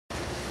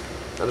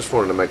I just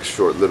wanted to make a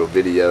short little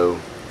video.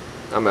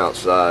 I'm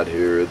outside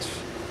here. It's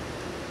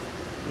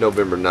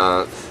November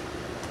 9th,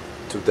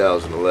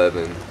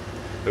 2011.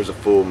 There's a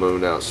full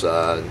moon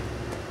outside.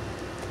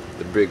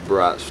 The big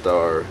bright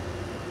star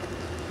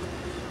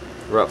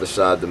right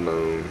beside the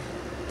moon.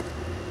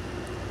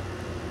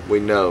 We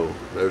know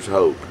there's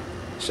hope.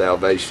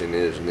 Salvation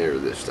is near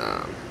this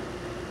time.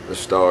 The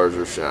stars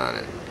are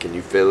shining. Can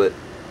you feel it?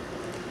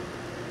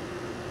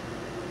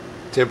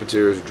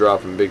 Temperature is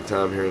dropping big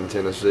time here in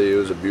Tennessee. It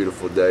was a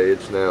beautiful day.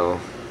 It's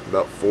now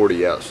about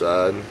 40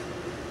 outside.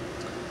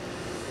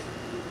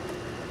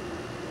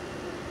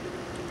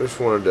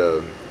 Just wanted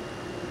to,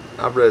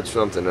 I read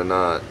something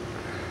tonight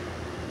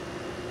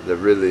that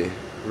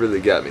really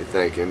got me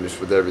thinking,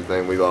 just with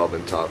everything we've all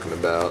been talking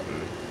about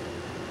and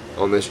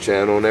on this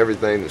channel and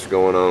everything that's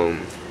going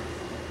on,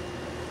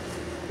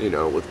 you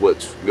know, with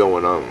what's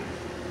going on.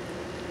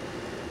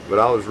 But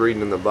I was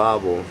reading in the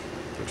Bible,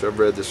 which I've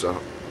read this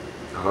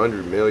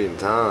 100 million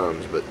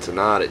times, but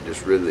tonight it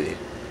just really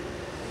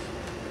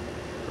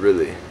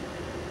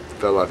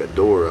felt like a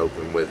door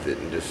opened with it,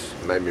 and just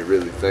made me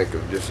really think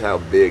of just how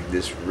big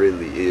this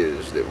really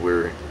is that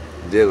we're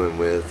dealing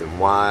with and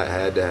why it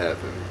had to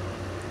happen.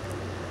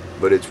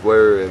 But it's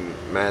where in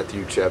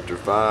Matthew chapter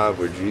 5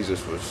 where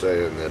Jesus was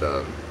saying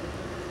that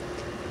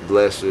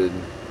blessed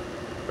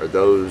are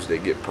those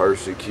that get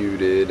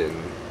persecuted, and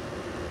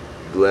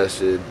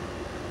blessed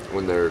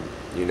when they're,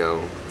 you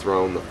know,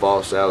 thrown the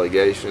false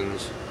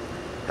allegations,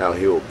 how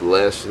he'll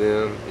bless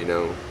them, you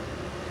know,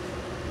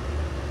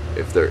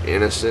 if they're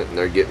innocent and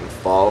they're getting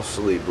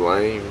falsely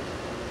blamed.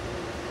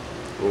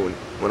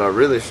 When I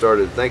really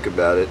started to think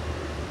about it,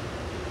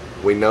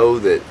 we know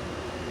that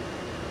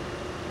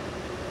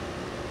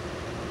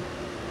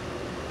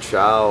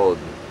child,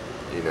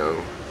 you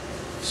know,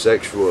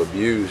 sexual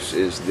abuse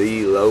is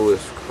the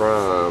lowest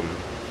crime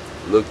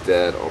looked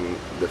at on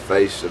the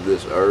face of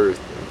this earth,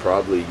 and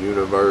probably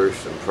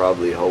universe, and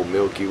probably whole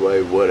Milky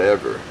Way,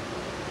 whatever.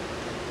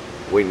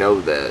 We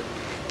know that.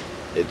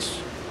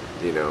 It's,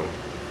 you know,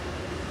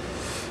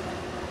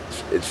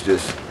 it's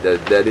just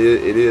that it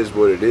is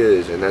what it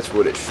is, and that's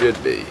what it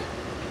should be.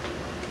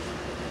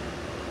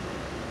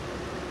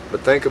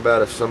 But think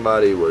about if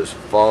somebody was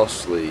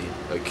falsely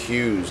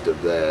accused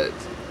of that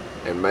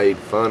and made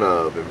fun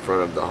of in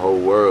front of the whole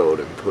world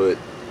and put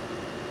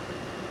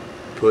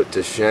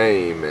to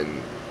shame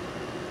and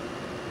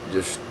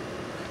just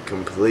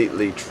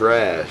completely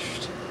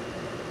trashed,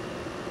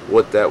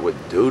 what that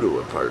would do to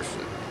a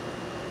person.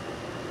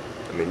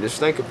 I mean, just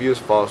think if you was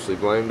falsely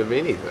blamed of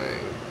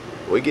anything.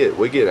 We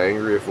get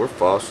angry if we're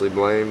falsely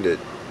blamed at,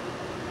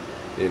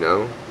 you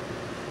know,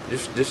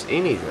 just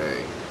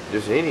anything.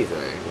 Just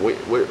anything.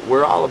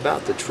 We're all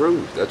about the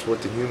truth. That's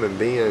what the human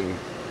being,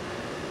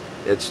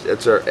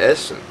 it's our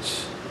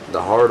essence,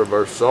 the heart of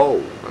our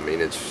soul. I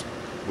mean,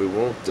 we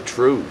want the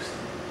truth.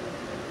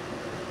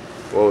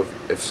 Well,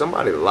 if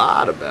somebody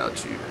lied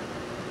about you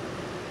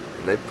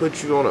and they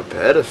put you on a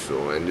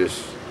pedestal and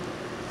just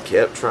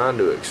kept trying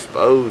to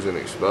expose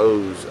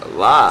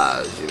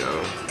lies, you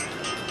know,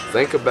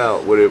 think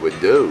about what it would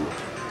do.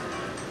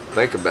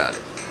 Think about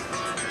it.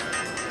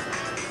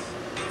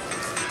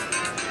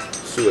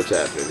 See what's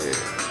happening here.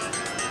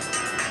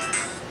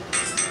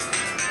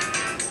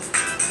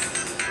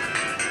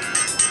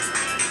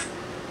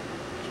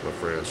 It's my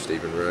friend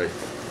Stephen Ray.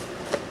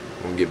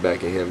 I'm going to get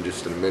back at him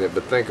just in a minute,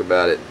 but think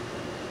about it.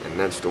 And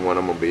that's the one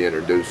I'm going to be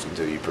introducing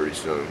to you pretty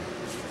soon.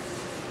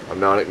 I'm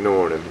not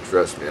ignoring him.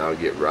 Trust me, I'll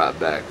get right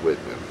back with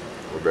him.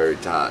 We're very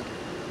tight.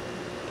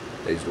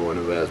 He's the one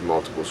who has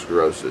multiple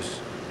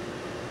sclerosis.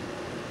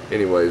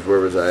 Anyways,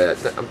 where was I at?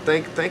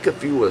 Think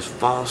if you was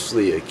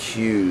falsely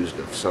accused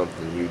of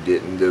something you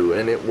didn't do,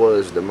 and it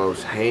was the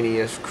most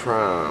heinous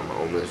crime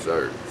on this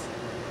earth.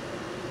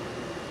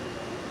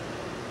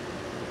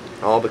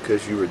 All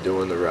because you were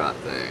doing the right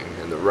thing,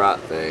 and the right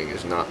thing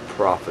is not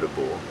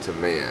profitable to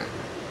man.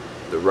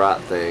 The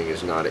right thing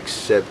is not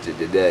accepted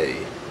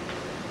today.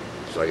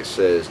 It's like it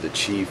says, the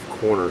chief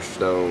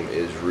cornerstone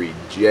is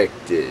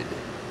rejected.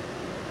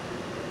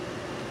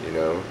 You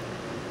know,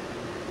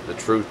 the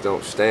truth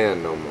don't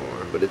stand no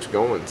more, but it's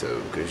going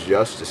to, because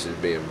justice is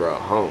being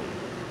brought home.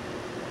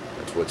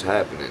 That's what's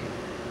happening.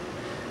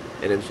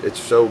 And it's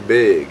so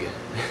big.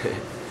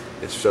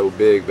 It's so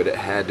big, but it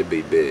had to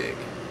be big.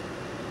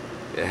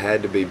 It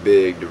had to be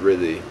big to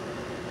really,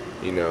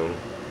 you know,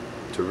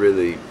 to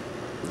really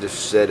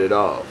just set it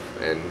off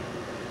and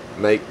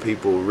make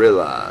people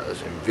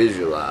realize and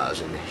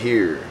visualize and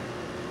hear.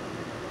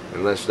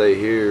 Unless they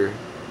hear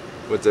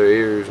with their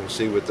ears and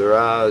see with their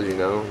eyes, you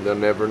know, they'll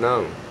never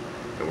know.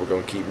 And we're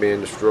going to keep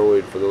being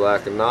destroyed for the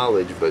lack of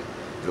knowledge, but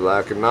the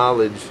lack of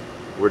knowledge,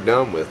 we're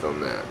done with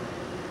on that.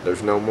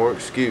 There's no more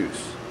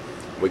excuse.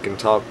 We can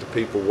talk to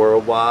people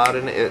worldwide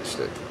in an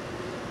instant,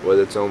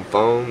 whether it's on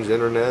phones,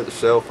 internet,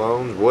 cell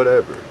phones,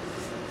 whatever.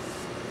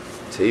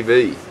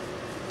 TV,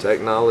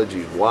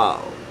 technology's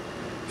wild.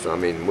 So I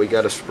mean, we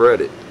got to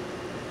spread it,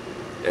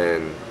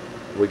 and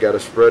we got to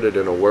spread it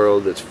in a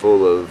world that's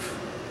full of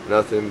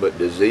nothing but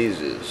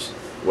diseases.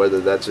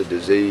 whether that's a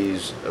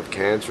disease of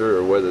cancer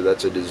or whether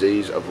that's a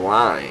disease of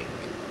lying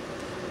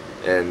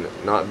and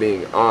not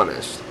being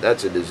honest.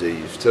 That's a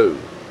disease too.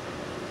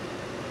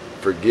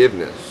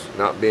 Forgiveness,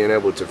 not being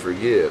able to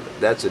forgive,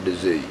 that's a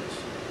disease.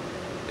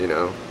 You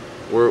know,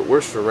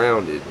 we're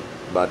surrounded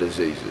by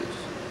diseases.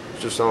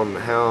 It's just on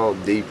how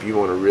deep you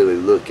want to really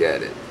look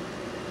at it.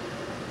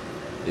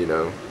 You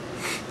know,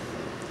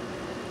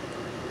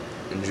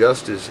 and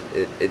justice,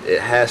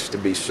 it has to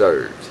be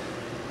served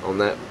on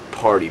that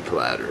party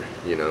platter,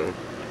 you know,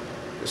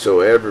 so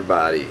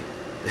everybody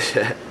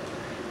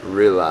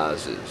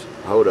realizes,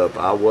 hold up,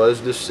 I was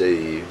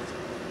deceived,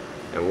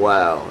 and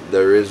wow,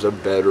 there is a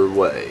better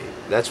way.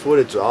 That's what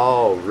it's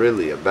all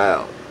really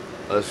about,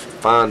 us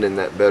finding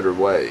that better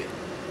way,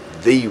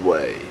 the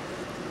way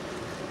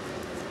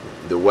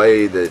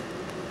that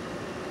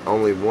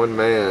only one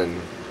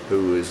man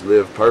who has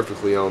lived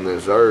perfectly on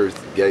this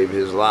earth gave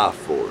his life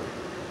for,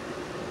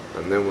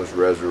 and then was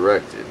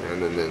resurrected,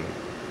 and then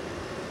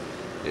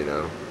you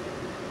know,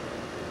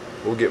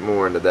 we'll get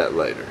more into that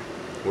later.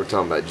 We're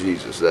talking about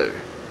Jesus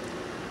there.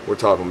 We're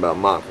talking about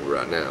Michael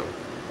right now,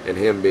 and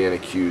him being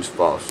accused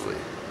falsely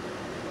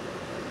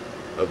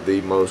of the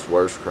most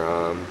worst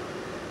crime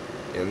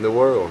in the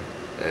world.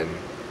 And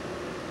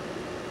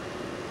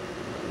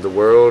the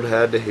world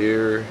had to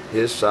hear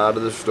his side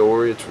of the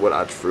story. It's what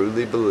I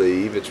truly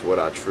believe. It's what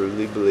I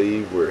truly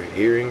believe we're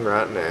hearing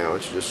right now.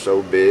 It's just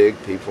so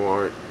big, people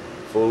aren't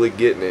fully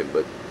getting it,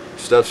 but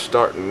stuff's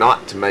starting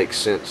not to make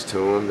sense to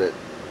them, that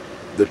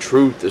the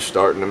truth is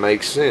starting to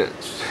make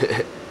sense.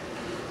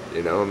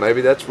 You know,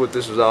 maybe that's what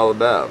this is all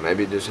about.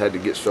 Maybe it just had to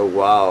get so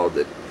wild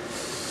that,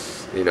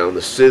 you know,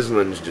 the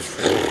sizzling's just,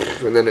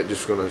 and then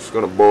it's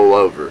gonna boil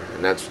over,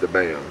 and that's the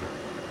bam.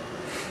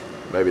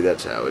 Maybe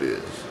that's how it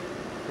is.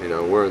 You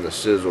know, we're in the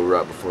sizzle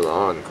right before the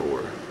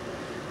encore.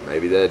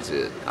 Maybe that's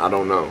it. I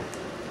don't know.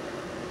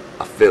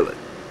 I feel it.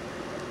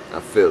 I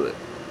feel it.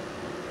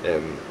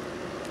 And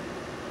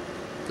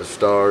the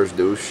stars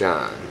do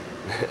shine.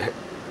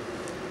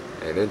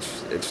 And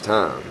it's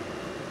time.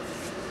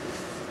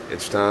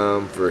 It's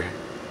time for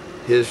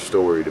his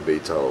story to be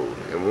told.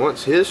 And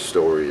once his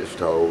story is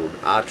told,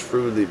 I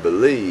truly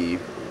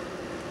believe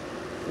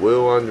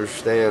we'll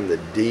understand the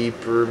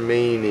deeper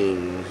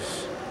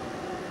meanings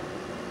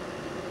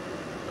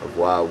of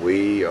why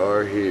we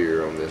are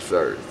here on this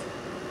earth.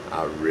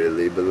 I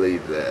really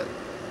believe that.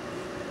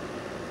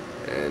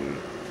 And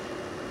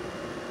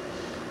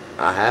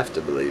I have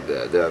to believe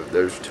that.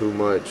 There's too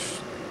much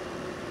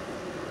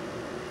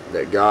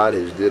that God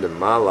has did in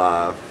my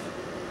life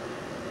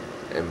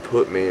and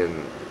put me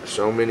in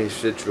so many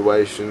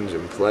situations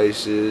and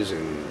places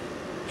and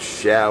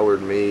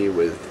showered me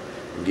with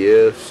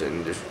gifts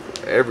and just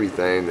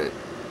everything that,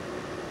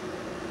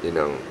 you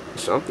know,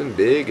 something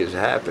big is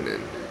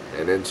happening,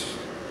 and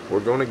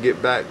we're going to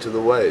get back to the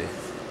way.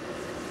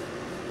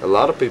 A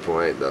lot of people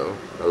ain't, though.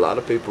 A lot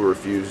of people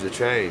refuse to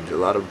change. A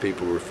lot of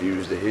people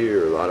refuse to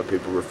hear. A lot of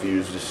people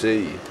refuse to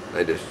see.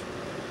 They just,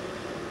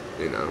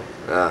 you know,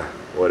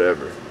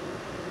 whatever.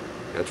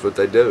 That's what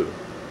they do.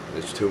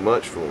 It's too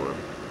much for them.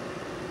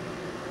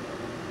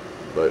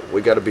 But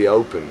we got to be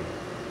open.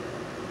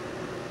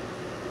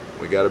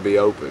 We got to be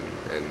open,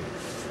 and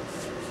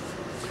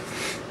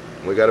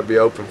we got to be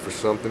open for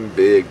something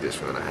big that's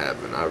going to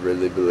happen. I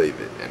really believe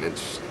it, and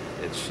it's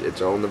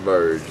on the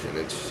verge, and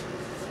it's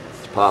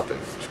popping,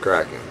 it's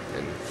cracking,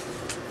 and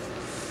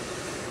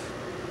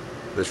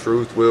the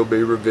truth will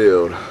be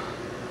revealed.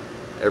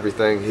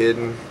 Everything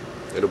hidden,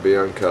 it'll be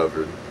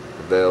uncovered.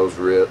 The veil's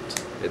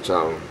ripped. It's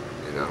on.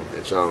 You know,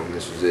 it's on.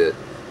 This is it.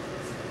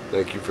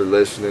 Thank you for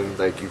listening.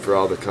 Thank you for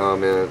all the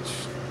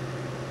comments.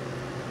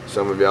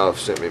 Some of y'all have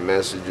sent me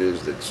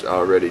messages that's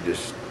already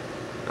just,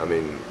 I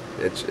mean,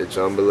 it's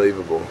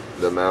unbelievable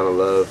the amount of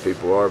love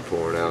people are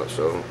pouring out.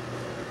 So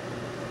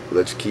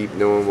let's keep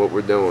doing what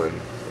we're doing.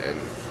 And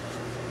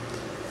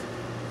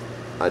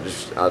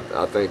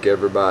I thank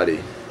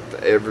everybody,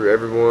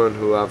 everyone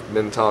who I've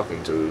been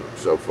talking to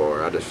so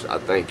far. I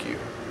thank you,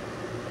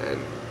 and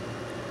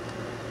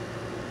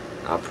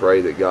I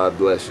pray that God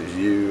blesses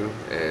you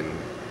and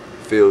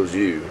fills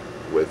you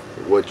with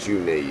what you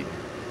need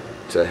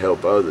to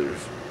help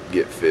others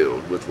get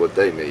filled with what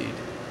they need,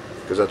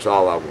 because that's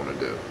all I want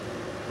to do,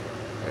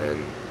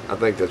 and I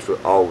think that's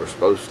what all we're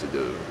supposed to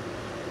do.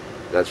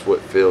 That's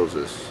what fills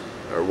us.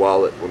 Our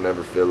wallet will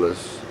never fill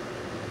us.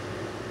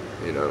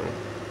 You know,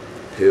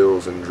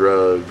 pills and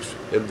drugs,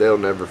 they'll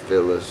never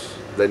fill us.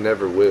 They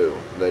never will.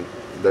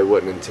 They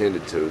wasn't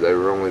intended to. They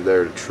were only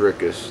there to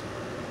trick us,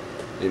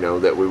 you know,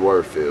 that we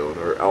were filled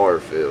or are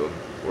filled.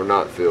 We're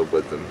not filled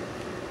with them.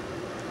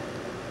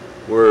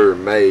 We're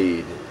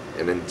made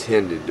and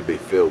intended to be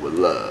filled with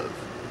love.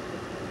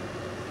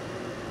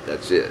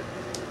 That's it.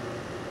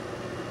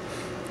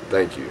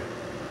 Thank you.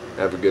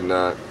 Have a good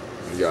night,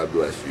 and God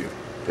bless you.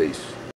 Peace.